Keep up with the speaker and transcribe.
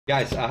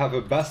Guys, I have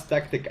a best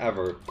tactic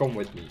ever. Come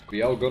with me.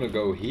 We all gonna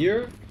go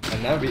here,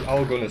 and then we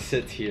all gonna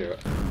sit here.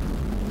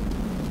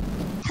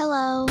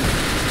 Hello.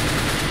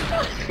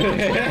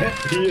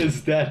 He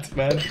is dead,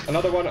 man.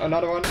 Another one,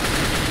 another one.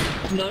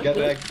 Get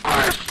back.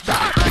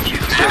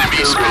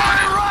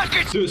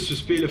 Dus we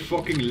spelen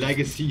fucking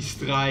Legacy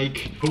Strike.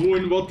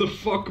 Gewoon what the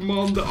fuck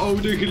man, de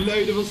oude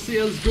geluiden van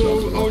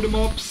CSGO, oude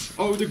maps,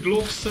 oude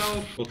gloves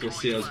zelf. Wat was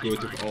CSGO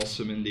toch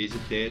awesome in deze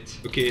tijd.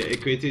 Oké,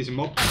 ik weet deze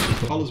map,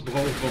 alles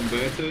behalve van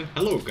buiten.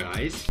 Hello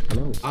guys.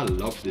 Hello. I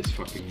love this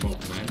fucking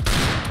map man.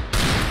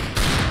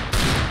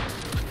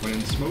 One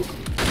in the smoke.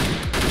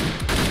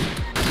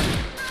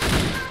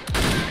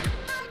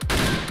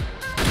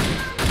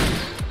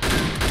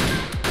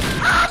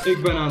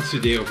 Ik ben aan het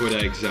studeren voor de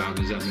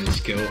examens en mijn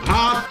skill.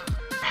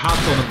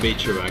 Haat dan een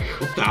beetje weg.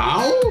 Wat de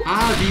hel?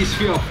 Ah, die is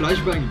via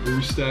flashbang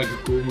booster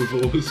gekomen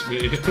volgens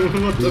mij. What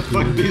the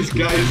fuck, deze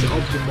guy is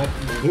op de map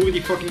man. Hoor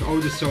die fucking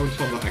oude sound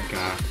van de AK.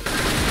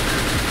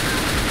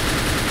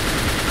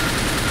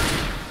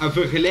 En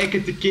vergelijk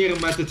het een keer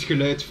met het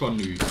geluid van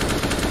nu.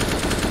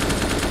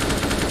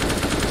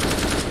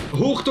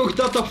 Hoor toch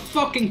dat dat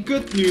fucking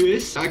kut nu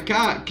is?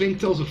 AK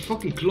klinkt als een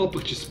fucking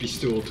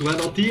klappertjespistool, terwijl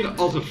dat hier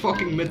als een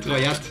fucking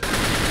mitraillet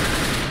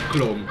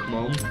klonk,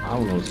 man.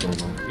 Hallo, man.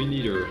 Me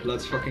neither.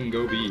 Let's fucking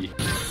go B.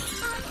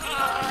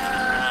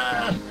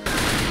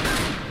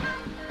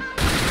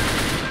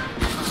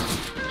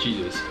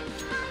 Jesus.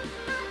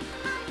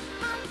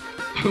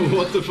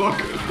 What the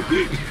fuck?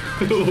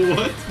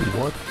 What?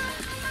 What?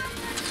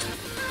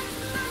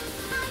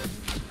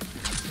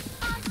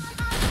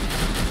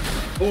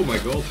 Oh my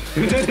god.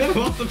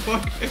 What the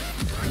fuck?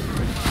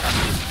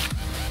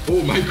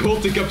 Oh my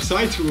god, ik heb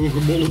sites gewoon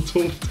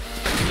gemolotofd.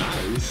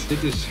 Nice.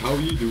 Dit is how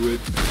you do it.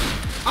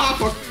 Ah,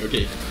 fuck.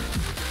 Oké.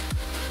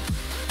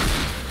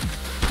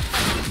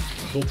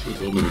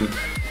 Godverdomme.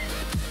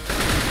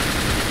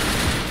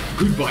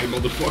 Goodbye,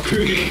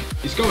 motherfucker.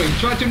 He's going.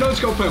 Try to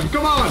no-scope him.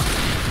 Come on.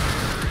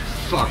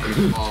 Fuck.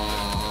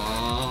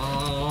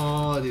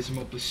 Ah, deze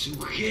map is zo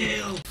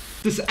geel.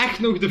 Het is echt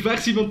nog de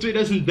versie van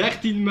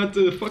 2013 met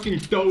de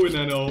fucking touwen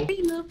en al.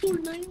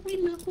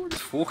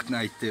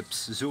 Fortnite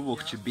tips, zo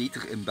word je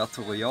beter in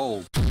Battle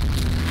Royale.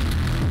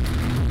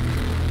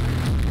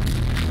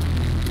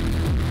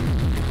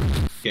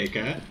 Kijk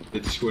hè,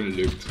 dit is gewoon een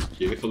leuk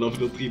trucje vanaf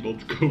dat er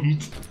iemand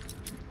komt.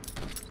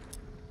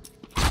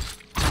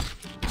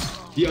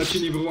 Die had je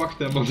niet verwacht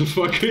hè,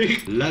 motherfucker.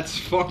 Let's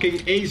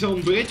fucking ace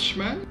on bridge,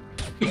 man.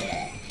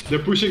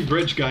 They're pushing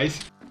bridge, guys.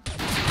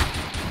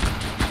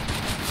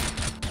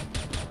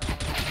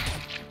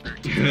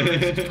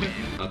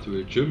 Laten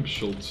we jump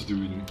shots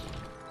doen.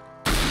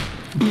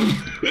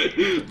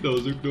 Dat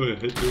was ook nog een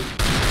hit hoor.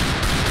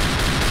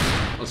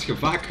 Als je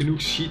vaak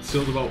genoeg schiet,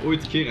 zullen we wel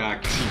ooit een keer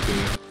raak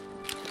schieten.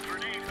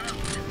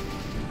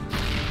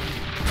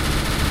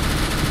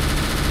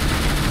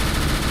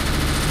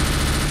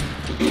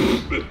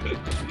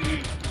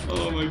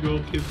 Oh my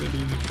god, hit me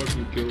in the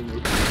fucking kill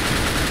mode.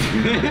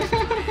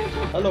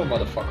 Hello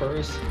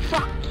motherfuckers.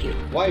 Fuck you.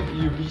 Why do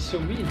you be so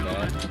mean,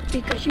 man?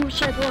 Because you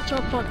said what's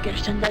up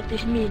podcast and that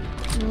is mean.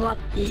 What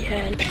the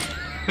hell?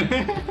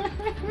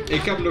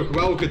 Ik heb nog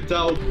wel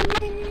geteld.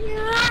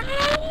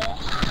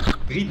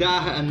 3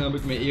 dagen en dan heb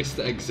ik mijn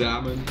eerste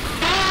examen.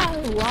 Oh,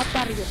 what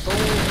are you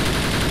doing?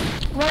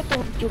 Why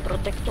don't you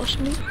protect us,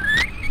 me?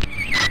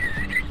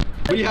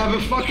 We have a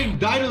fucking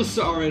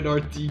dinosaur in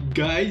our team,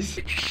 guys.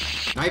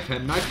 Knife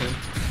him, knife him.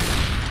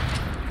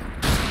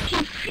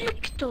 He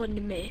flicked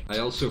on me. I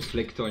also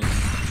flicked on you.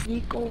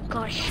 Nico,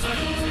 gosh.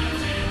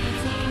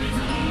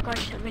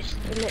 Gosh,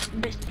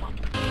 best pop.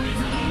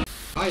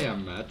 I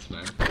am mad,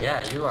 man.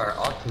 Yeah, you are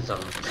autism.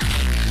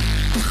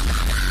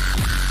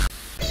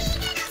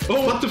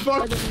 Oh, what the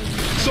fuck?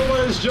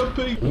 Someone is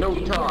jumping. No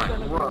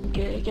time. Run.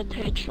 Get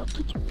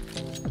headshotted.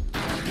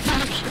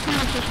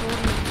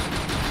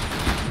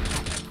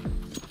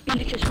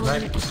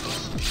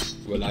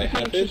 Will I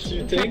have it,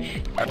 you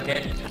think?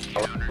 Okay.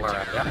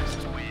 Yeah.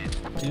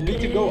 You need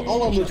to go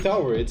all on the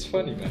tower, it's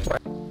funny, man.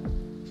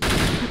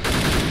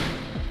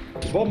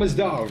 The bomb is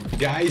down.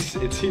 Guys,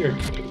 it's here.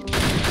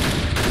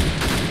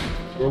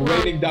 We're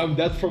raining down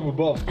death from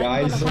above,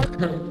 guys.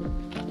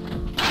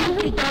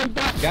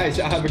 Guys,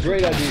 I have a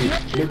great idea.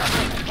 Look.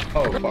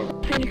 Oh,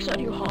 fuck. Phoenix, are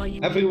you high?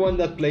 Everyone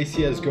that plays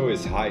CSGO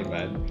is high,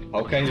 man.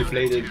 How can you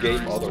play this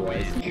game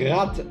otherwise?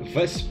 Graag,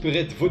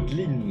 verspil,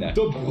 vodlin.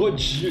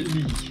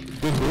 Dobrodjeni.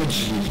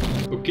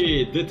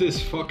 Oké, dit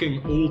is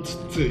fucking old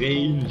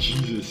train.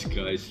 Jesus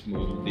Christ,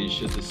 man. Deze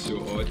shit is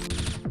zo oud.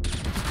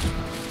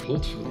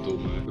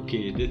 Godverdomme.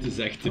 Oké, dit is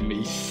echt de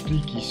meest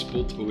sneaky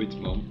spot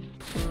ooit, man.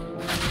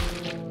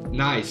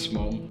 Nice,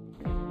 man.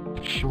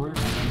 Sure.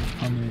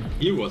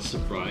 He was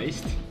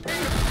surprised.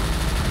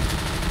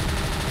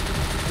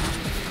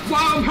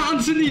 Waarom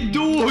gaan ze niet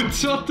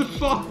dood? What the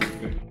fuck?